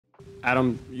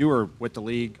Adam, you were with the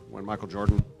league when Michael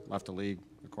Jordan left the league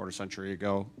a quarter century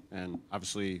ago, and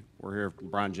obviously we're here.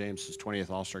 LeBron James, his 20th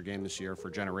All-Star game this year. For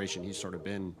a generation, he's sort of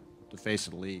been the face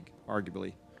of the league,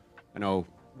 arguably. I know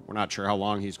we're not sure how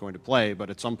long he's going to play,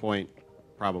 but at some point,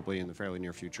 probably in the fairly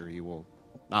near future, he will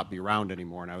not be around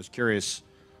anymore. And I was curious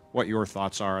what your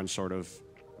thoughts are on sort of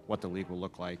what the league will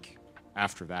look like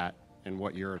after that, and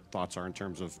what your thoughts are in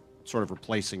terms of sort of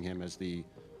replacing him as the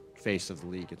face of the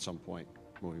league at some point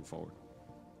moving forward.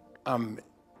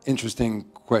 Interesting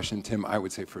question, Tim. I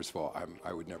would say, first of all,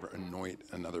 I would never anoint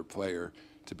another player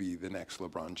to be the next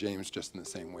LeBron James, just in the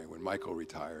same way when Michael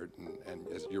retired. And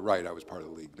as you're right, I was part of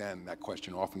the league then. That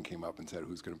question often came up and said,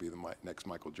 who's going to be the next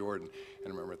Michael Jordan? And I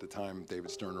remember at the time,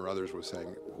 David Stern or others were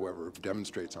saying, whoever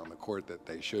demonstrates on the court that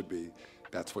they should be,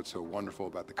 that's what's so wonderful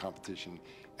about the competition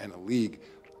and a league.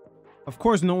 Of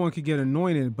course, no one could get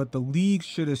anointed, but the league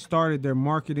should have started their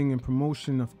marketing and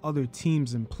promotion of other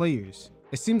teams and players.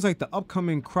 It seems like the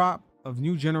upcoming crop of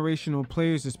new generational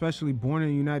players, especially born in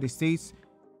the United States,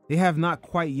 they have not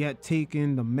quite yet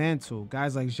taken the mantle.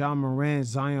 Guys like Ja Morant,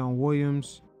 Zion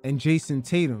Williams, and Jason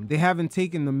Tatum, they haven't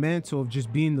taken the mantle of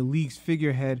just being the league's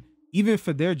figurehead, even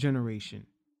for their generation.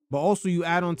 But also you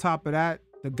add on top of that,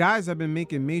 the guys that have been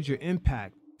making major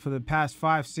impact for the past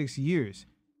 5-6 years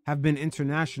have been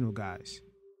international guys.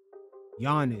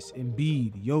 Giannis,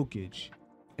 Embiid, Jokic.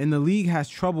 And the league has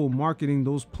trouble marketing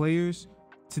those players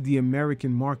to the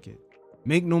American market.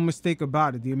 Make no mistake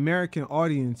about it, the American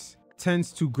audience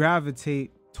tends to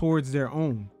gravitate towards their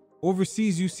own.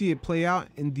 Overseas, you see it play out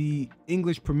in the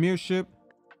English Premiership,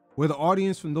 where the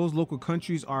audience from those local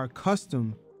countries are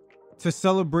accustomed to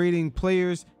celebrating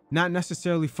players not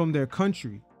necessarily from their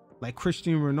country, like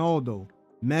Cristiano Ronaldo,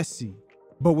 Messi.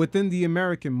 But within the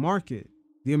American market,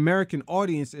 the American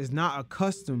audience is not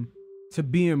accustomed to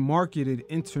being marketed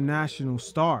international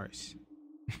stars.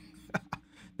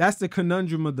 That's the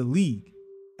conundrum of the league.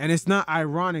 And it's not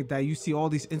ironic that you see all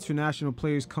these international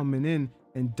players coming in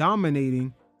and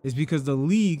dominating, is because the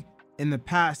league in the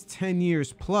past 10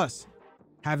 years plus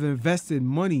have invested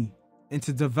money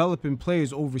into developing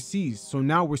players overseas. So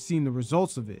now we're seeing the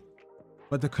results of it.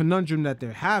 But the conundrum that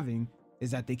they're having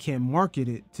is that they can't market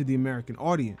it to the American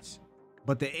audience.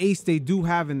 But the ace they do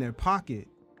have in their pocket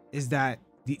is that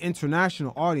the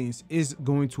international audience is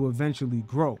going to eventually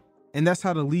grow. And that's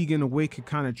how the league in a way could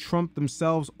kind of trump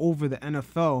themselves over the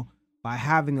NFL by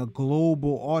having a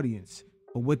global audience.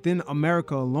 But within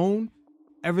America alone,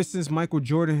 ever since Michael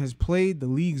Jordan has played, the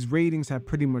league's ratings have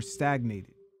pretty much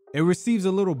stagnated. It receives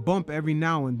a little bump every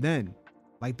now and then,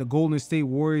 like the Golden State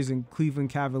Warriors and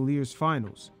Cleveland Cavaliers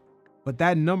finals. But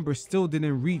that number still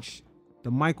didn't reach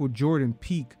the Michael Jordan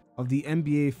peak of the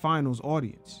NBA Finals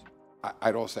audience.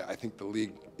 I'd also say I think the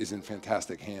league is in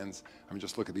fantastic hands. I mean,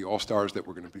 just look at the All-Stars that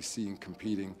we're going to be seeing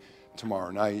competing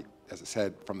tomorrow night. As I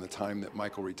said, from the time that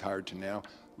Michael retired to now,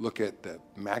 look at the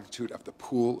magnitude of the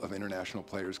pool of international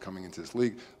players coming into this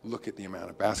league. Look at the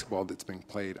amount of basketball that's being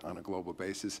played on a global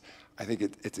basis. I think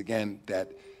it's again,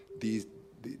 that these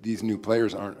new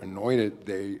players aren't anointed.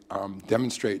 They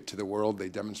demonstrate to the world, they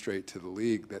demonstrate to the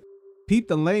league that... Peep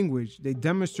the language. They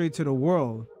demonstrate to the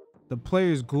world, the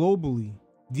players globally.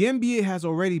 The NBA has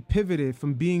already pivoted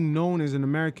from being known as an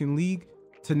American league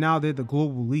to now they're the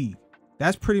global league.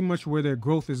 That's pretty much where their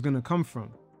growth is going to come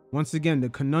from. Once again, the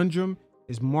conundrum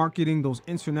is marketing those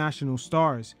international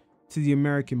stars to the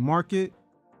American market,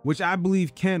 which I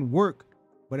believe can work,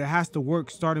 but it has to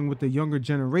work starting with the younger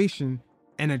generation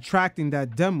and attracting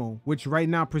that demo, which right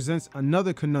now presents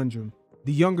another conundrum.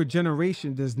 The younger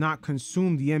generation does not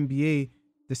consume the NBA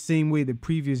the same way the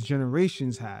previous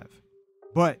generations have,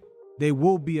 but they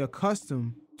will be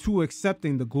accustomed to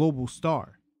accepting the global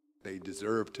star. They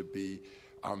deserve to be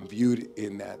viewed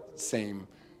in that same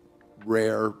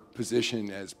rare position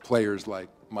as players like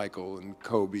Michael and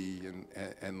Kobe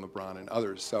and LeBron and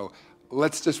others. So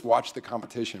let's just watch the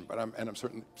competition. But I'm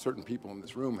certain people in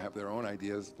this room have their own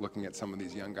ideas looking at some of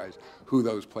these young guys, who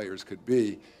those players could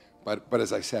be. But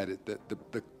as I said,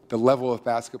 the level of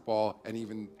basketball, and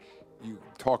even you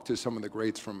talk to some of the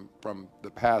greats from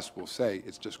the past, will say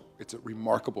it's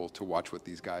remarkable to watch what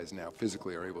these guys now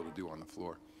physically are able to do on the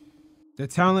floor. The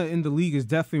talent in the league is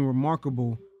definitely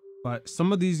remarkable, but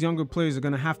some of these younger players are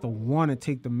going to have to want to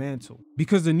take the mantle,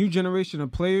 because the new generation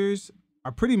of players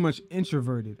are pretty much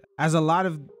introverted, as a lot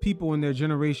of people in their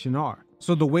generation are.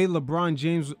 So the way LeBron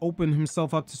James opened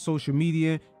himself up to social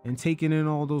media and taking in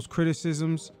all those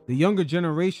criticisms, the younger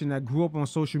generation that grew up on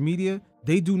social media,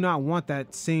 they do not want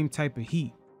that same type of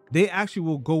heat. They actually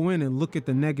will go in and look at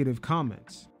the negative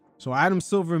comments. So Adam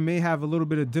Silver may have a little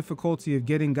bit of difficulty of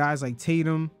getting guys like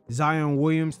Tatum, Zion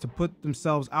Williams to put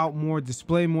themselves out more,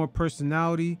 display more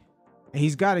personality. And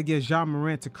he's got to get Ja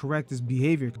Morant to correct his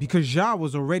behavior because Ja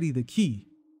was already the key.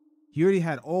 He already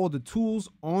had all the tools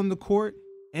on the court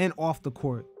and off the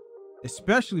court,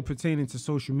 especially pertaining to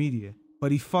social media,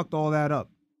 but he fucked all that up.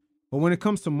 But when it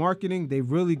comes to marketing, they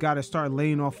really got to start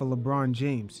laying off of LeBron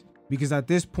James, because at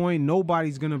this point,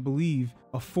 nobody's going to believe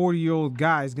a 40-year-old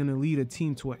guy is going to lead a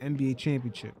team to an NBA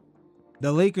championship.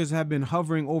 The Lakers have been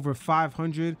hovering over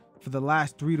 500 for the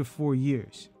last 3 to 4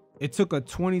 years. It took a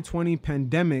 2020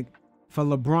 pandemic for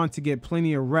LeBron to get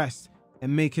plenty of rest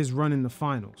and make his run in the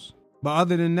finals. But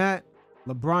other than that,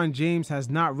 LeBron James has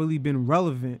not really been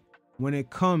relevant when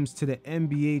it comes to the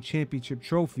NBA championship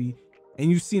trophy,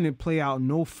 and you've seen it play out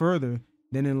no further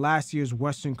than in last year's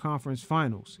Western Conference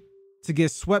Finals. To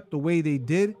get swept the way they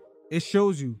did, it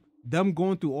shows you them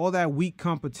going through all that weak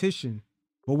competition,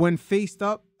 but when faced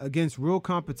up against real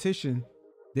competition,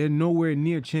 they're nowhere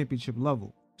near championship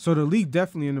level. So the league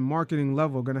definitely in the marketing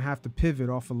level are going to have to pivot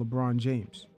off of LeBron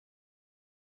James.